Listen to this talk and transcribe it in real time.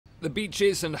The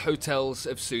beaches and hotels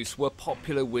of Sousse were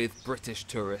popular with British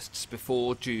tourists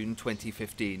before June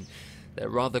 2015. They're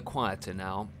rather quieter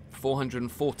now.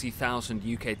 440,000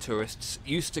 UK tourists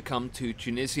used to come to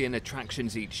Tunisian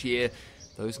attractions each year.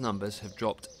 Those numbers have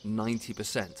dropped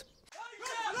 90%.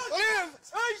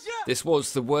 This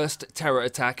was the worst terror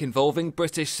attack involving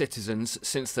British citizens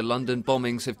since the London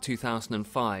bombings of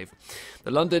 2005.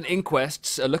 The London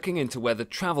inquests are looking into whether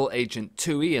travel agent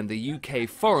TUI and the UK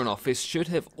Foreign Office should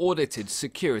have audited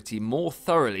security more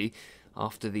thoroughly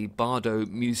after the Bardo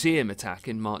Museum attack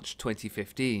in March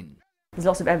 2015. There's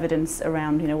lots of evidence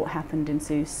around, what happened in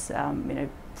Sousse,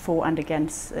 for and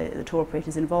against the tour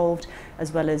operators involved,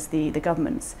 as well as the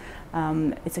governments.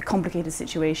 It's a complicated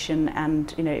situation,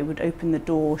 and it would open the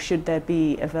door, should there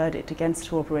be a verdict against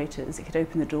tour operators, it could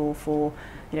open the door for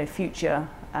future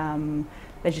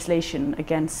legislation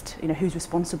against who's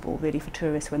responsible really for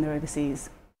tourists when they're overseas.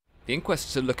 The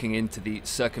inquests are looking into the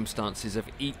circumstances of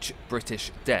each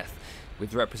British death,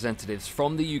 with representatives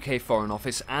from the UK Foreign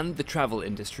Office and the travel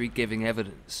industry giving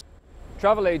evidence.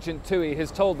 Travel agent TUI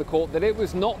has told the court that it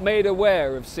was not made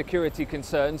aware of security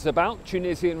concerns about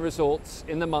Tunisian resorts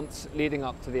in the months leading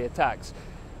up to the attacks.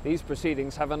 These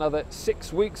proceedings have another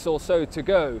 6 weeks or so to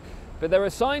go, but there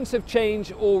are signs of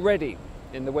change already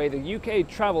in the way the UK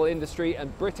travel industry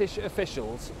and British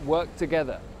officials work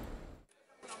together.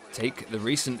 Take the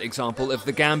recent example of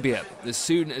the Gambia. As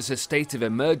soon as a state of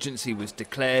emergency was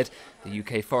declared, the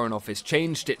UK Foreign Office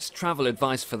changed its travel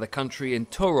advice for the country and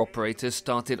tour operators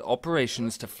started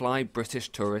operations to fly British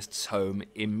tourists home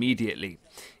immediately,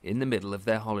 in the middle of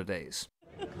their holidays.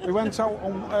 We went out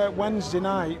on Wednesday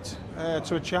night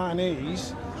to a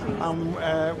Chinese, and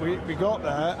we got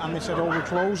there and they said, oh, we're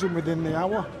closing within the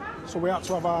hour. So we had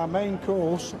to have our main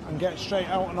course and get straight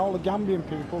out, and all the Gambian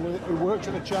people who worked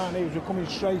at the Chinese were coming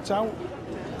straight out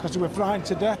because they were frightened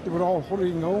to death. They were all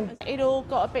hurrying home. It all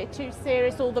got a bit too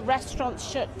serious. All the restaurants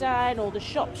shut down, all the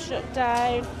shops shut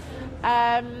down,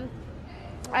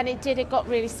 and it got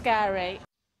really scary.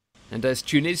 And as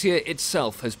Tunisia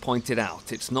itself has pointed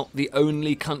out, it's not the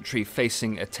only country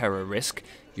facing a terror risk.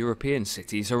 European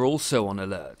cities are also on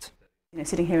alert.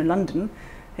 Sitting here in London,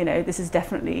 this is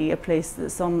definitely a place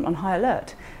that's on high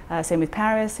alert. Same with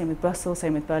Paris, same with Brussels,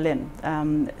 same with Berlin.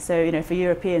 So, for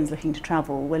Europeans looking to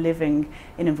travel, we're living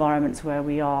in environments where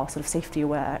we are sort of safety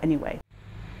aware anyway.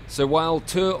 So while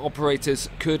tour operators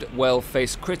could well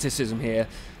face criticism here,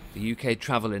 the UK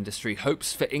travel industry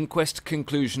hopes for inquest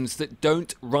conclusions that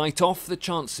don't write off the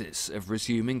chances of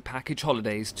resuming package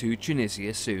holidays to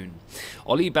Tunisia soon.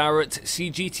 Olly Barratt,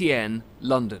 CGTN,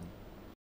 London.